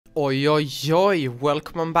Oi oi oi,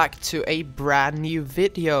 welcome back to a brand new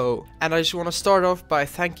video. And I just want to start off by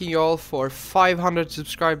thanking you all for 500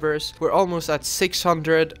 subscribers. We're almost at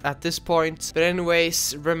 600 at this point. But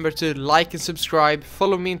anyways, remember to like and subscribe,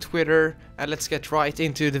 follow me on Twitter, and let's get right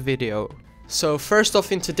into the video. So first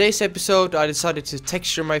off, in today's episode I decided to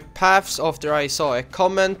texture my paths after I saw a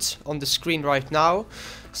comment on the screen right now.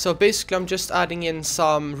 So basically I'm just adding in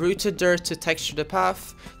some rooted dirt to texture the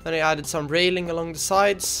path, then I added some railing along the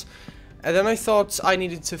sides, and then I thought I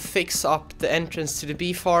needed to fix up the entrance to the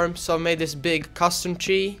bee farm, so I made this big custom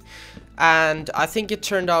tree, and I think it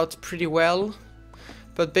turned out pretty well.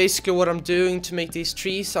 But basically what I'm doing to make these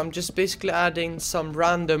trees, I'm just basically adding some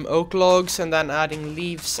random oak logs and then adding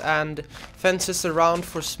leaves and fences around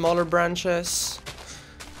for smaller branches.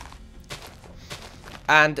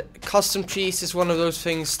 And custom trees is one of those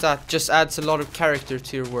things that just adds a lot of character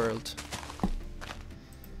to your world.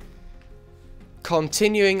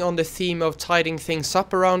 Continuing on the theme of tidying things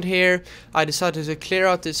up around here, I decided to clear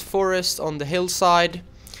out this forest on the hillside.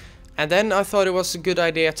 And then I thought it was a good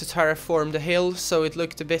idea to terraform the hill so it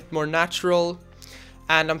looked a bit more natural.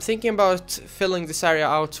 And I'm thinking about filling this area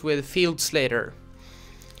out with fields later.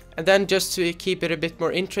 And then just to keep it a bit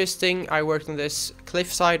more interesting, I worked on this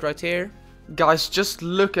cliffside right here. Guys, just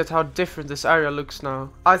look at how different this area looks now.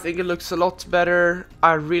 I think it looks a lot better.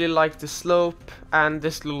 I really like the slope, and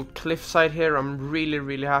this little cliffside here I'm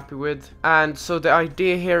really happy with. And so the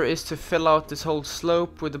idea here is to fill out this whole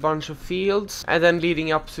slope with a bunch of fields and then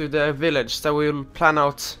leading up to the village that we'll plan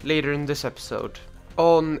out later in this episode.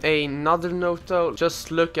 On another note though,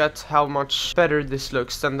 just look at how much better this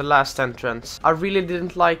looks than the last entrance. I really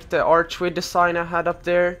didn't like the archway design I had up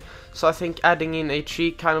there, so I think adding in a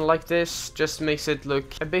tree kind of like this just makes it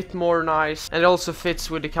look a bit more nice, and it also fits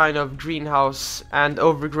with the kind of greenhouse and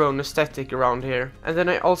overgrown aesthetic around here. And then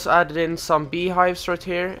I also added in some beehives right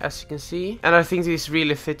here, as you can see, and I think these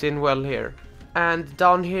really fit in well here. And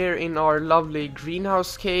down here in our lovely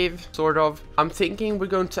greenhouse cave, sort of, I'm thinking we're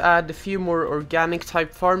going to add a few more organic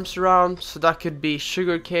type farms around, so that could be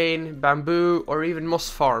sugarcane, bamboo, or even moss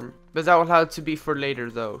farm. But that will have to be for later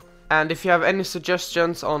though. And if you have any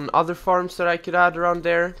suggestions on other farms that I could add around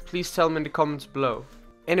there, please tell me in the comments below.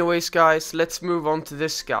 Anyways guys, let's move on to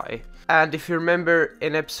this guy. And if you remember,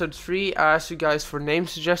 in episode 3 I asked you guys for name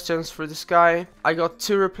suggestions for this guy. I got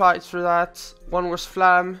 2 replies for that. One was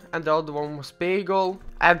Flam and the other one was Bagel.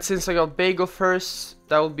 And since I got Bagel first,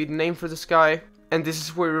 that will be the name for this guy. And this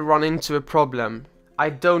is where we run into a problem. I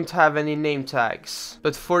don't have any name tags,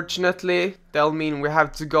 but fortunately that'll mean we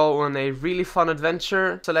have to go on a really fun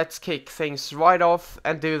adventure. So let's kick things right off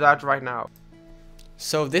and do that right now.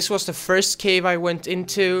 So this was the first cave I went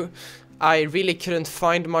into. I really couldn't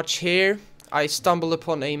find much here. I stumbled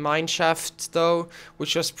upon a mine shaft though,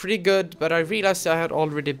 which was pretty good, but I realized I had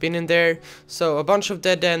already been in there, so a bunch of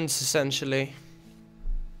dead ends essentially.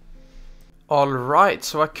 Alright,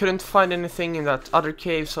 so I couldn't find anything in that other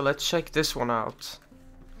cave, so let's check this one out.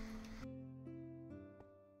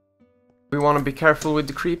 We want to be careful with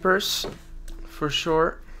the creepers, for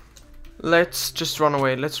sure. Let's just run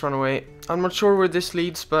away, let's run away. I'm not sure where this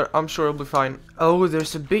leads, but I'm sure it'll be fine. Oh,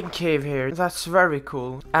 there's a big cave here. That's very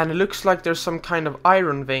cool. And it looks like there's some kind of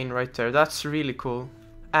iron vein right there. That's really cool.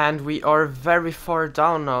 And we are very far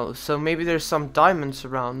down now, so maybe there's some diamonds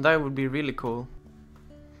around. That would be really cool.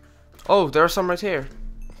 Oh, there are some right here.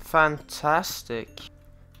 Fantastic.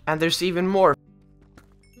 And there's even more.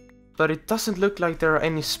 But it doesn't look like there are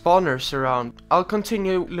any spawners around. I'll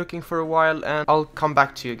continue looking for a while and I'll come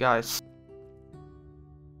back to you guys.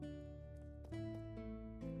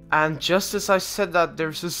 And just as I said that,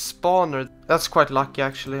 there's a spawner. That's quite lucky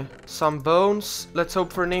actually. Some bones. Let's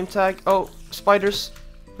hope for a name tag. Oh, spiders.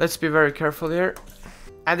 Let's be very careful here.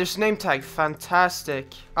 And there's a name tag. Fantastic.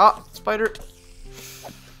 Ah, spider.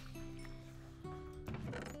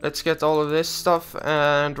 Let's get all of this stuff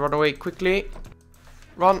and run away quickly.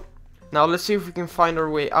 Run. Now let's see if we can find our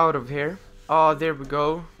way out of here. Ah, there we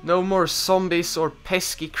go. No more zombies or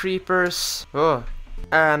pesky creepers. Ugh.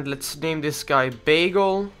 And let's name this guy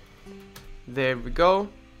Bagel. There we go.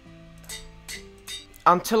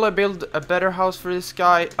 Until I build a better house for this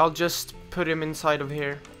guy, I'll just put him inside of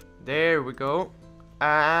here. There we go.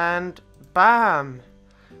 And bam!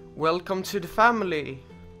 Welcome to the family.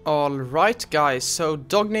 Alright guys, so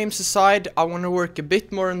dog names aside, I want to work a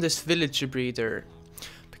bit more on this villager breeder.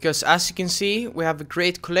 Because as you can see, we have a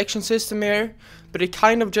great collection system here, but it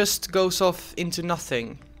kind of just goes off into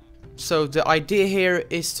nothing. So the idea here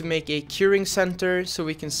is to make a curing center so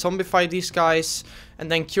we can zombify these guys and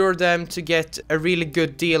then cure them to get a really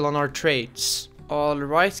good deal on our trades.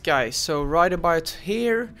 Alright guys, so right about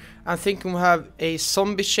here, I'm thinking we'll have a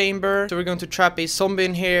zombie chamber. So we're going to trap a zombie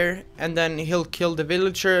in here, and then he'll kill the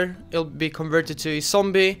villager. He'll be converted to a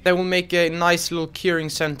zombie. Then we'll make a nice little curing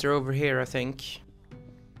center over here, I think.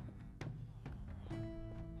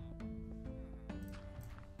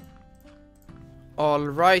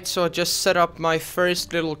 Alright, so I just set up my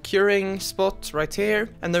first little curing spot right here.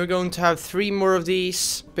 And then we're going to have 3 more of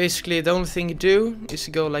these. Basically, the only thing you do is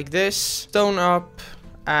to go like this. Stone up.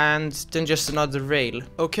 And then just another rail.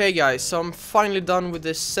 Okay guys, so I'm finally done with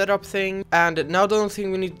this setup thing. And now the only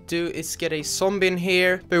thing we need to do is get a zombie in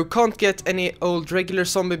here. But we can't get any old regular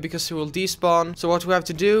zombie because he will despawn. So what we have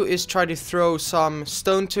to do is try to throw some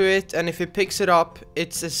stone to it. And if he picks it up,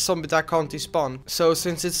 it's a zombie that can't despawn. So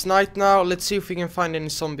since it's night now, let's see if we can find any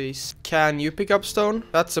zombies. Can you pick up stone?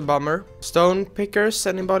 That's a bummer. Stone pickers,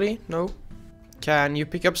 anybody? No. Can you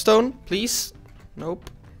pick up stone, please? Nope.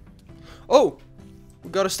 Oh! We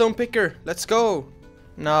got a stone picker. Let's go.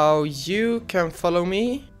 Now you can follow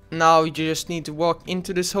me. Now you just need to walk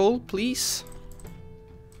into this hole, please.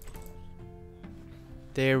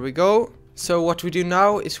 There we go. So what we do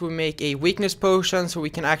now is we make a weakness potion so we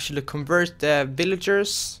can actually convert the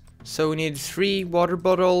villagers. So we need 3 water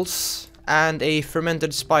bottles and a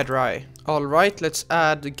fermented spider eye. Alright, let's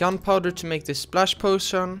add the gunpowder to make this splash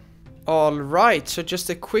potion. Alright, so just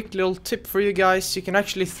a quick little tip for you guys. You can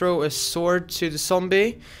actually throw a sword to the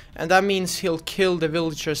zombie, and that means he'll kill the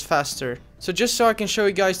villagers faster. So just so I can show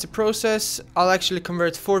you guys the process, I'll actually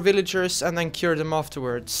convert 4 villagers and then cure them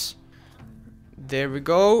afterwards. There we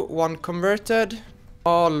go, 1 converted.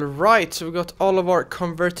 Alright, so we got all of our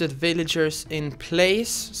converted villagers in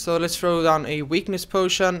place. So let's throw down a weakness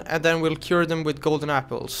potion and then we'll cure them with golden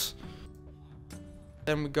apples.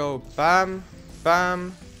 Then we go bam,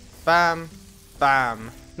 bam, bam,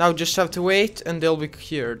 bam. Now just have to wait and they'll be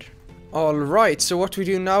cured. Alright, so what we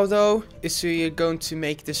do now though is we're going to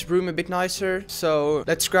make this room a bit nicer. So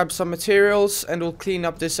let's grab some materials and we'll clean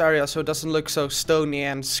up this area so it doesn't look so stony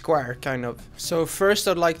and square kind of. So first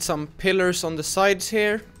I'd like some pillars on the sides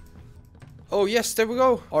here. Oh yes, there we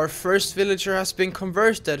go. Our first villager has been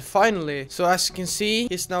converted, finally. So as you can see,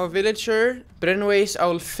 he's now a villager. But anyways, I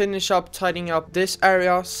will finish up tidying up this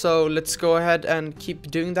area. So let's go ahead and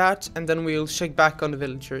keep doing that. And then we'll check back on the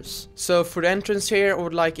villagers. So for the entrance here, I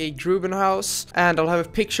would like a Gruben house. And I'll have a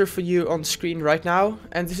picture for you on screen right now.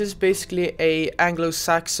 And this is basically a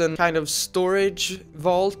Anglo-Saxon kind of storage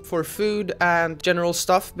vault for food and general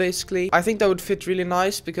stuff, basically. I think that would fit really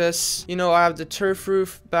nice because, you know, I have the turf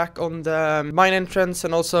roof back on the mine entrance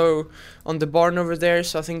and also on the barn over there,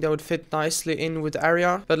 so I think that would fit nicely in with the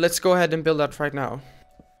area. But let's go ahead and build that right now.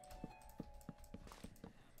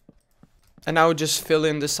 And now just fill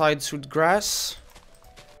in the sides with grass.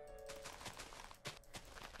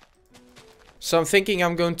 So I'm thinking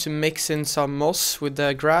I'm going to mix in some moss with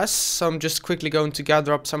the grass. So I'm just quickly going to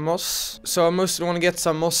gather up some moss. So I mostly want to get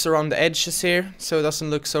some moss around the edges here, so it doesn't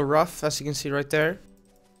look so rough, as you can see right there.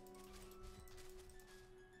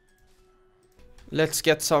 Let's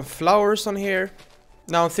get some flowers on here.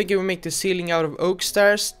 Now I'm thinking we'll make the ceiling out of oak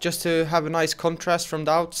stairs, just to have a nice contrast from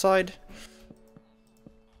the outside.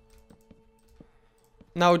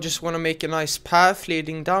 Now I just want to make a nice path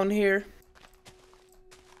leading down here.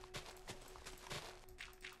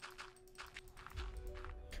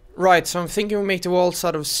 Right, so I'm thinking we'll make the walls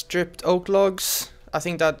out of stripped oak logs. I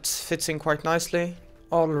think that fits in quite nicely.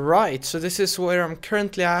 Alright, so this is where I'm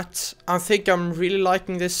currently at. I think I'm really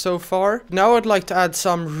liking this so far. Now I'd like to add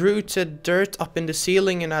some rooted dirt up in the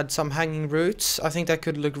ceiling and add some hanging roots. I think that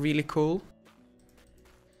could look really cool.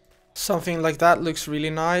 Something like that looks really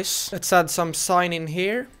nice. Let's add some sign in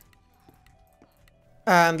here.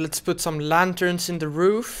 And let's put some lanterns in the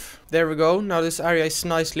roof. There we go, now this area is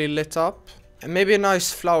nicely lit up. And maybe a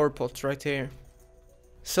nice flower pot right here.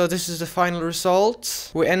 So this is the final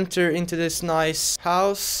result. We enter into this nice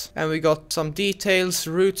house and we got some details,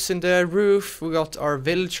 roots in the roof. We got our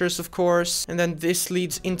villagers, of course, and then this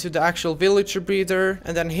leads into the actual villager breeder.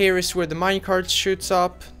 And then here is where the minecart shoots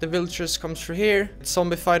up. The villagers comes through here. It's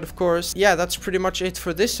zombified, of course. Yeah, that's pretty much it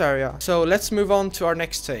for this area. So let's move on to our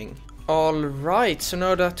next thing. Alright, so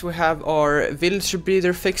now that we have our villager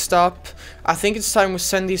breeder fixed up, I think it's time we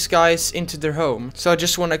send these guys into their home. So I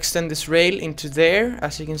just want to extend this rail into there,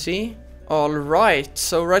 as you can see. Alright,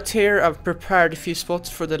 so right here I've prepared a few spots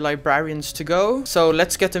for the librarians to go. So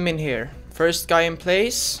let's get them in here. First guy in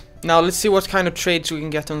place. Now let's see what kind of trades we can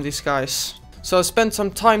get on these guys. So I spent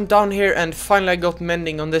some time down here and finally I got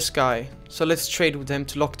mending on this guy. So let's trade with him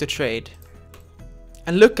to lock the trade.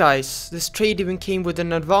 And look guys, this trade even came with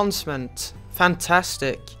an advancement.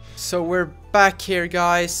 Fantastic. So we're back here,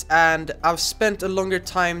 guys, and I've spent a longer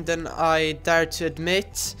time than I dare to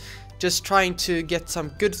admit just trying to get some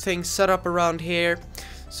good things set up around here.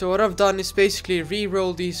 So what I've done is basically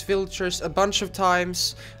re-roll these villagers a bunch of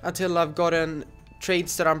times until I've gotten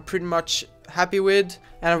trades that I'm pretty much happy with,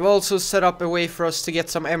 and I've also set up a way for us to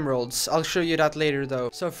get some emeralds. I'll show you that later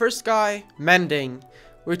though. So first guy, mending,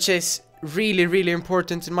 which is really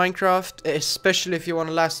important in Minecraft, especially if you want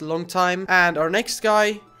to last a long time. And our next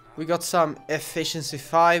guy, we got some efficiency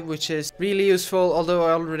 5, which is really useful, although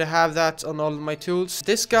I already have that on all of my tools.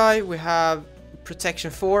 This guy, we have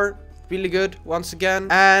protection 4, really good once again.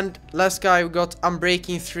 And last guy, we got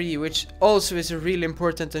unbreaking 3, which also is a really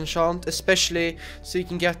important enchant, especially so you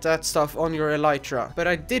can get that stuff on your elytra. But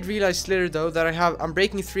I did realize later though that I have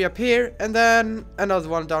unbreaking 3 up here and then another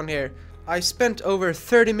one down here. I spent over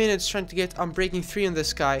 30 minutes trying to get unbreaking 3 on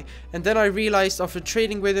this guy, and then I realized after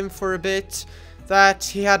trading with him for a bit that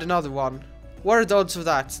he had another one. What are the odds of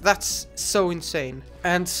that? That's so insane.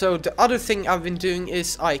 And so the other thing I've been doing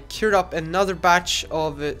is I cured up another batch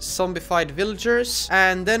of zombified villagers,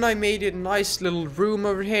 and then I made a nice little room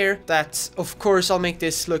over here that, of course, I'll make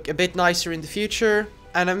this look a bit nicer in the future.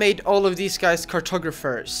 And I made all of these guys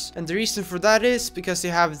cartographers, and the reason for that is because they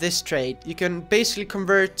have this trade. You can basically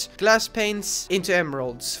convert glass panes into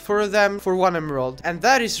emeralds, 4 of them for 1 emerald, and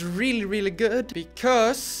that is really good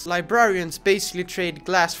because librarians basically trade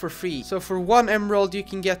glass for free. So for 1 emerald you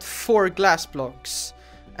can get 4 glass blocks.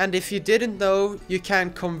 And if you didn't know, you can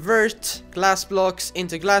convert glass blocks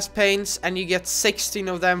into glass panes, and you get 16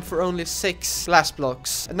 of them for only 6 glass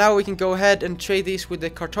blocks. And now we can go ahead and trade these with the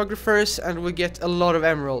cartographers, and we get a lot of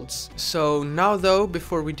emeralds. So now though,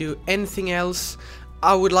 before we do anything else,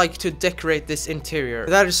 I would like to decorate this interior.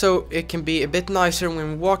 That is so it can be a bit nicer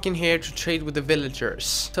when we walk in here to trade with the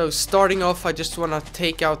villagers. So starting off, I just want to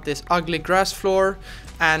take out this ugly grass floor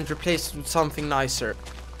and replace it with something nicer.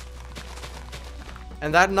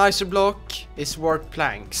 And that nicer block is warped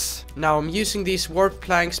planks. Now I'm using these warped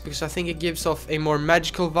planks because I think it gives off a more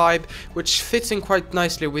magical vibe, which fits in quite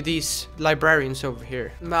nicely with these librarians over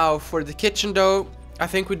here. Now for the kitchen though, I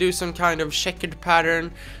think we do some kind of checkered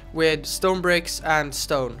pattern with stone bricks and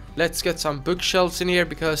stone. Let's get some bookshelves in here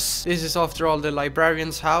because this is after all the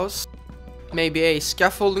librarian's house. Maybe a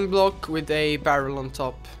scaffolding block with a barrel on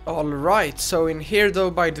top. Alright, so in here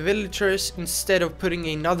though by the villagers, instead of putting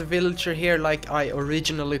another villager here like I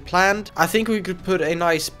originally planned, I think we could put a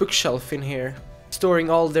nice bookshelf in here, storing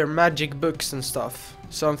all their magic books and stuff.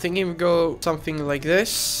 So I'm thinking we go something like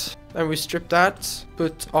this, and we strip that,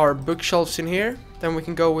 put our bookshelves in here, then we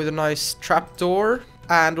can go with a nice trapdoor,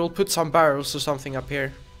 and we'll put some barrels or something up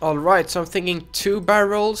here. Alright, so I'm thinking 2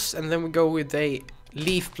 barrels, and then we go with a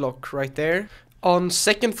leaf block right there. On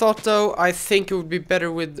second thought though, I think it would be better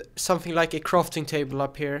with something like a crafting table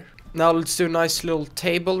up here. Now let's do a nice little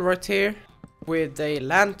table right here with a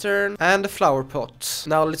lantern and a flower pot.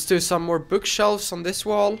 Now let's do some more bookshelves on this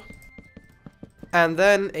wall, and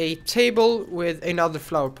then a table with another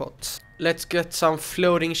flower pot. Let's get some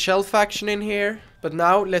floating shelf action in here. But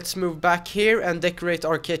now let's move back here and decorate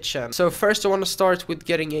our kitchen. So first I want to start with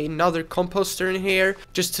getting another composter in here,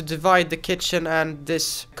 just to divide the kitchen and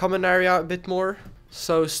this common area a bit more.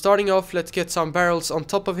 So starting off, let's get some barrels on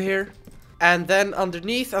top of here. And then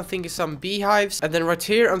underneath I'm thinking some beehives. And then right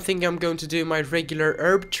here I'm thinking I'm going to do my regular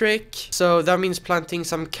herb trick. So that means planting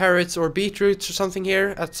some carrots or beetroots or something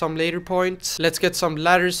here at some later point. Let's get some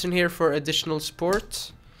ladders in here for additional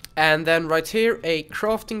support. And then right here, a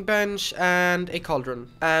crafting bench and a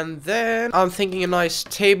cauldron. And then I'm thinking a nice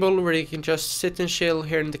table where you can just sit and chill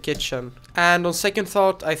here in the kitchen. And on second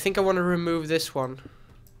thought, I think I want to remove this one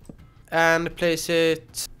and place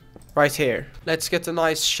it right here. Let's get a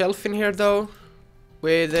nice shelf in here though,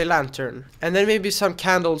 with a lantern. And then maybe some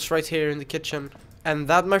candles right here in the kitchen. And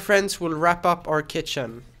that, my friends, will wrap up our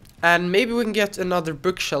kitchen. And maybe we can get another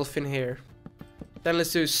bookshelf in here. Then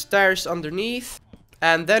let's do stairs underneath.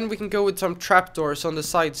 And then we can go with some trapdoors on the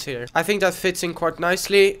sides here. I think that fits in quite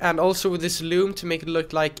nicely. And also with this loom to make it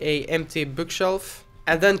look like a empty bookshelf.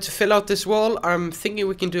 And then to fill out this wall, I'm thinking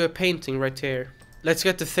we can do a painting right here. Let's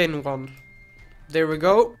get the thin one. There we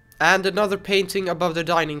go. And another painting above the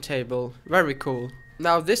dining table. Very cool.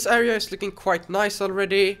 Now this area is looking quite nice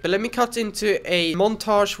already. But let me cut into a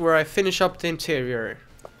montage where I finish up the interior.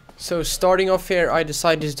 So starting off here, I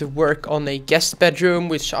decided to work on a guest bedroom,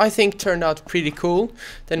 which I think turned out pretty cool.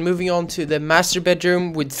 Then moving on to the master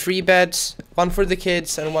bedroom with 3 beds, 1 for the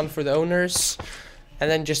kids and 1 for the owners.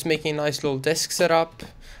 And then just making a nice little desk setup,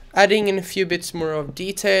 adding in a few bits more of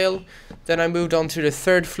detail. Then I moved on to the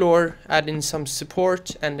 3rd floor, adding some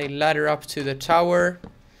support and a ladder up to the tower.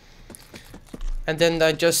 And then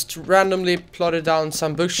I just randomly plotted down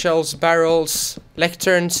some bookshelves, barrels,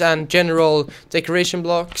 lecterns and general decoration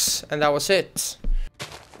blocks, and that was it.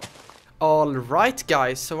 Alright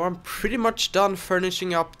guys, so I'm pretty much done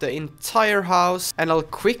furnishing up the entire house, and I'll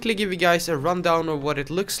quickly give you guys a rundown of what it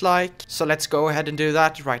looks like. So let's go ahead and do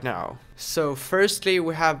that right now. So firstly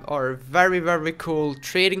we have our very cool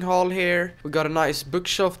trading hall here. We got a nice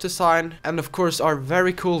bookshelf design, and of course our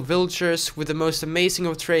very cool villagers with the most amazing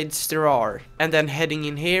of trades there are. And then heading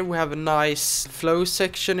in here we have a nice flow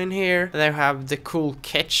section in here, and then we have the cool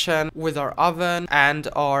kitchen with our oven and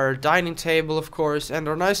our dining table of course, and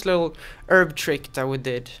our nice little herb trick that we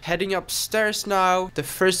did. Heading upstairs now, the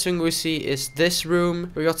first thing we see is this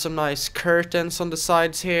room. We got some nice curtains on the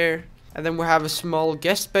sides here. And then we have a small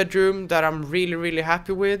guest bedroom that I'm really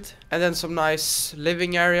happy with. And then some nice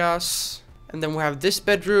living areas. And then we have this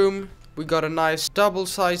bedroom. We got a nice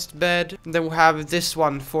double-sized bed. And then we have this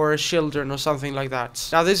one for children or something like that.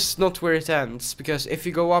 Now this is not where it ends, because if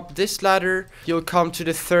you go up this ladder, you'll come to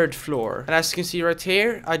the 3rd floor. And as you can see right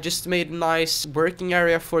here, I just made a nice working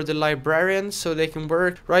area for the librarians, so they can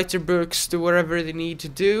work, write their books, do whatever they need to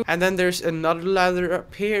do. And then there's another ladder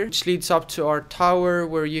up here, which leads up to our tower,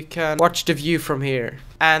 where you can watch the view from here.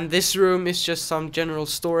 And this room is just some general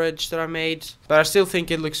storage that I made, but I still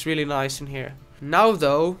think it looks really nice in here. Now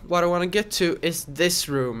though, what I want to get to is this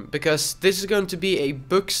room, because this is going to be a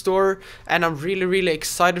bookstore, and I'm really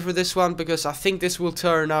excited for this one, because I think this will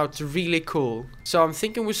turn out really cool. So I'm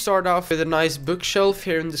thinking we start off with a nice bookshelf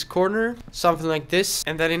here in this corner, something like this,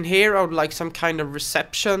 and then in here I would like some kind of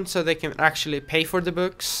reception so they can actually pay for the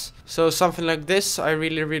books. So something like this I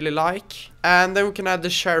really like. And then we can add the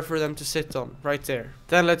chair for them to sit on, right there.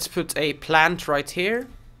 Then let's put a plant right here.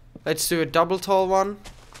 Let's do a double tall one.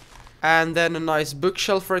 And then a nice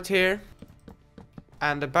bookshelf right here.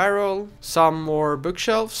 And a barrel. Some more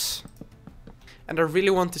bookshelves. And I really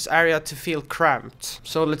want this area to feel cramped.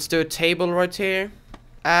 So let's do a table right here.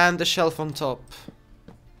 And a shelf on top.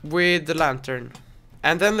 With the lantern.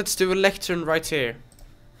 And then let's do a lectern right here.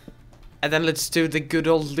 And then let's do the good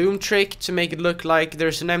old loom trick to make it look like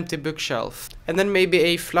there's an empty bookshelf. And then maybe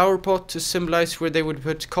a flower pot to symbolize where they would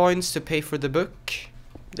put coins to pay for the book.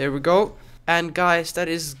 There we go. And guys, that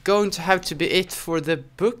is going to have to be it for the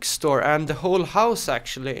bookstore and the whole house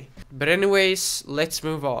actually. But anyways, let's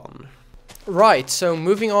move on. Right, so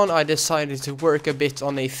moving on, I decided to work a bit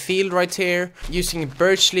on a field right here, using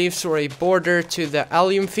birch leaves or a border to the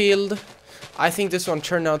allium field. I think this one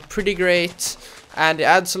turned out pretty great, and it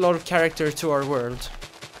adds a lot of character to our world.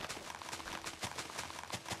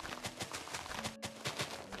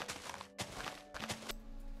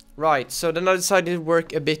 Right, so then I decided to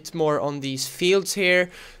work a bit more on these fields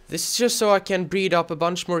here. This is just so I can breed up a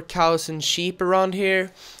bunch more cows and sheep around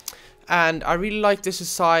here. And I really like this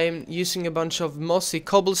design, using a bunch of mossy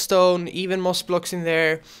cobblestone, even moss blocks in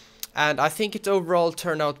there. And I think it overall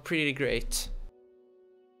turned out pretty great.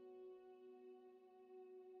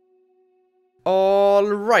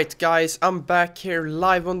 Alright guys, I'm back here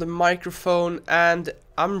live on the microphone, and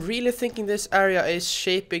I'm really thinking this area is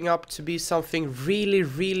shaping up to be something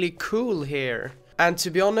really cool here. And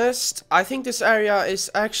to be honest, I think this area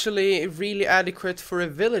is actually really adequate for a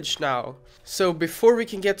village now. So before we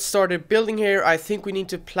can get started building here, I think we need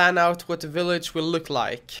to plan out what the village will look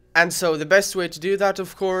like. And so the best way to do that,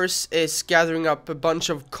 of course, is gathering up a bunch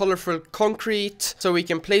of colorful concrete so we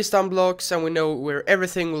can place down blocks and we know where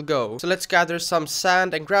everything will go. So let's gather some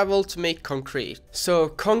sand and gravel to make concrete. So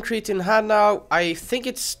concrete in hand now, I think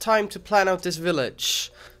it's time to plan out this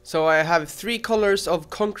village. So I have 3 colors of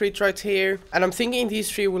concrete right here, and I'm thinking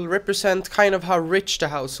these 3 will represent kind of how rich the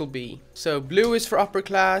house will be. So blue is for upper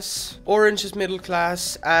class, orange is middle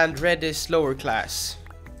class, and red is lower class.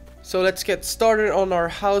 So let's get started on our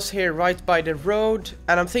house here right by the road,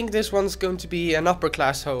 and I'm thinking this one's going to be an upper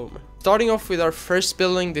class home. Starting off with our first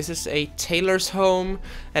building, this is a tailor's home,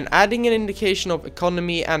 and adding an indication of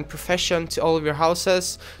economy and profession to all of your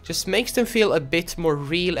houses just makes them feel a bit more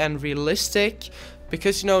real and realistic.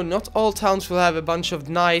 Because, you know, not all towns will have a bunch of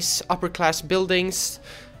nice upper class buildings,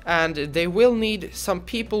 and they will need some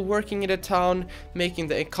people working in a town, making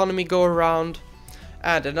the economy go around.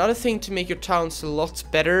 And another thing to make your towns a lot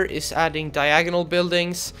better is adding diagonal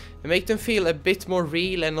buildings and make them feel a bit more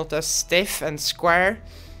real and not as stiff and square.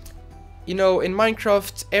 You know, in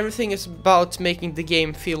Minecraft, everything is about making the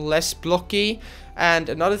game feel less blocky, and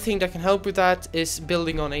another thing that can help with that is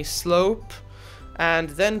building on a slope. And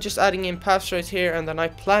then just adding in paths right here, and then I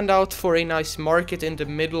planned out for a nice market in the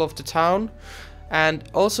middle of the town. And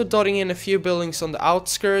also dotting in a few buildings on the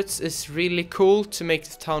outskirts is really cool to make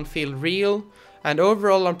the town feel real. And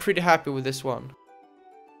overall I'm pretty happy with this one.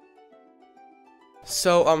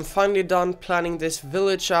 So I'm finally done planning this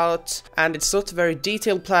village out, and it's not a very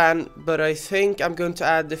detailed plan, but I think I'm going to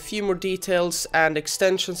add a few more details and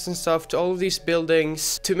extensions and stuff to all of these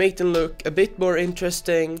buildings to make them look a bit more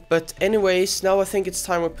interesting. But anyways, now I think it's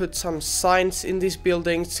time we put some signs in these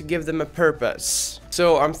buildings to give them a purpose.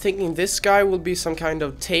 So I'm thinking this guy will be some kind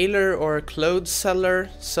of tailor or a clothes seller,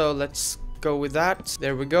 so let's go with that.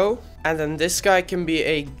 There we go. And then this guy can be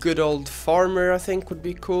a good old farmer, I think would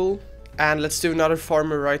be cool. And let's do another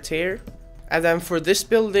farmer right here. And then for this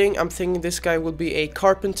building, I'm thinking this guy will be a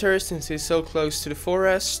carpenter since he's so close to the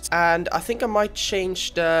forest. And I think I might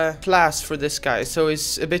change the class for this guy, so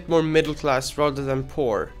he's a bit more middle class rather than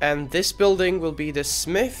poor. And this building will be the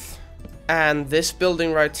smith. And this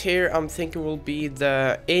building right here, I'm thinking will be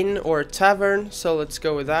the inn or tavern, so let's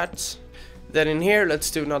go with that. Then in here,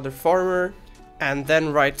 let's do another farmer. And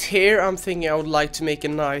then right here, I'm thinking I would like to make a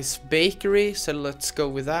nice bakery, so let's go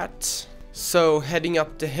with that. So heading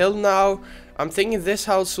up the hill now, I'm thinking this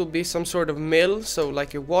house will be some sort of mill, so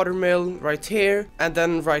like a water mill right here. And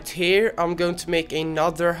then right here, I'm going to make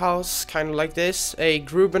another house, kind of like this, a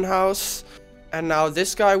Gruben house. And now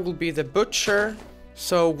this guy will be the butcher.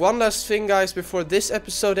 So one last thing guys, before this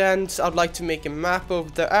episode ends, I'd like to make a map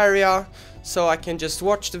of the area, so I can just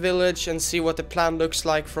watch the village and see what the plan looks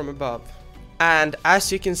like from above. And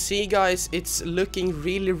as you can see guys, it's looking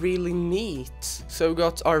really neat. So we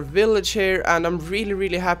got our village here, and I'm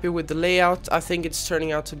really happy with the layout. I think it's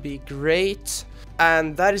turning out to be great.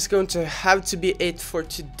 And that is going to have to be it for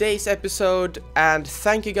today's episode. And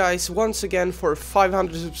thank you guys once again for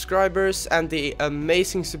 500 subscribers and the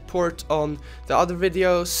amazing support on the other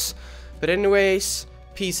videos. But anyways,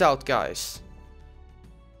 peace out guys.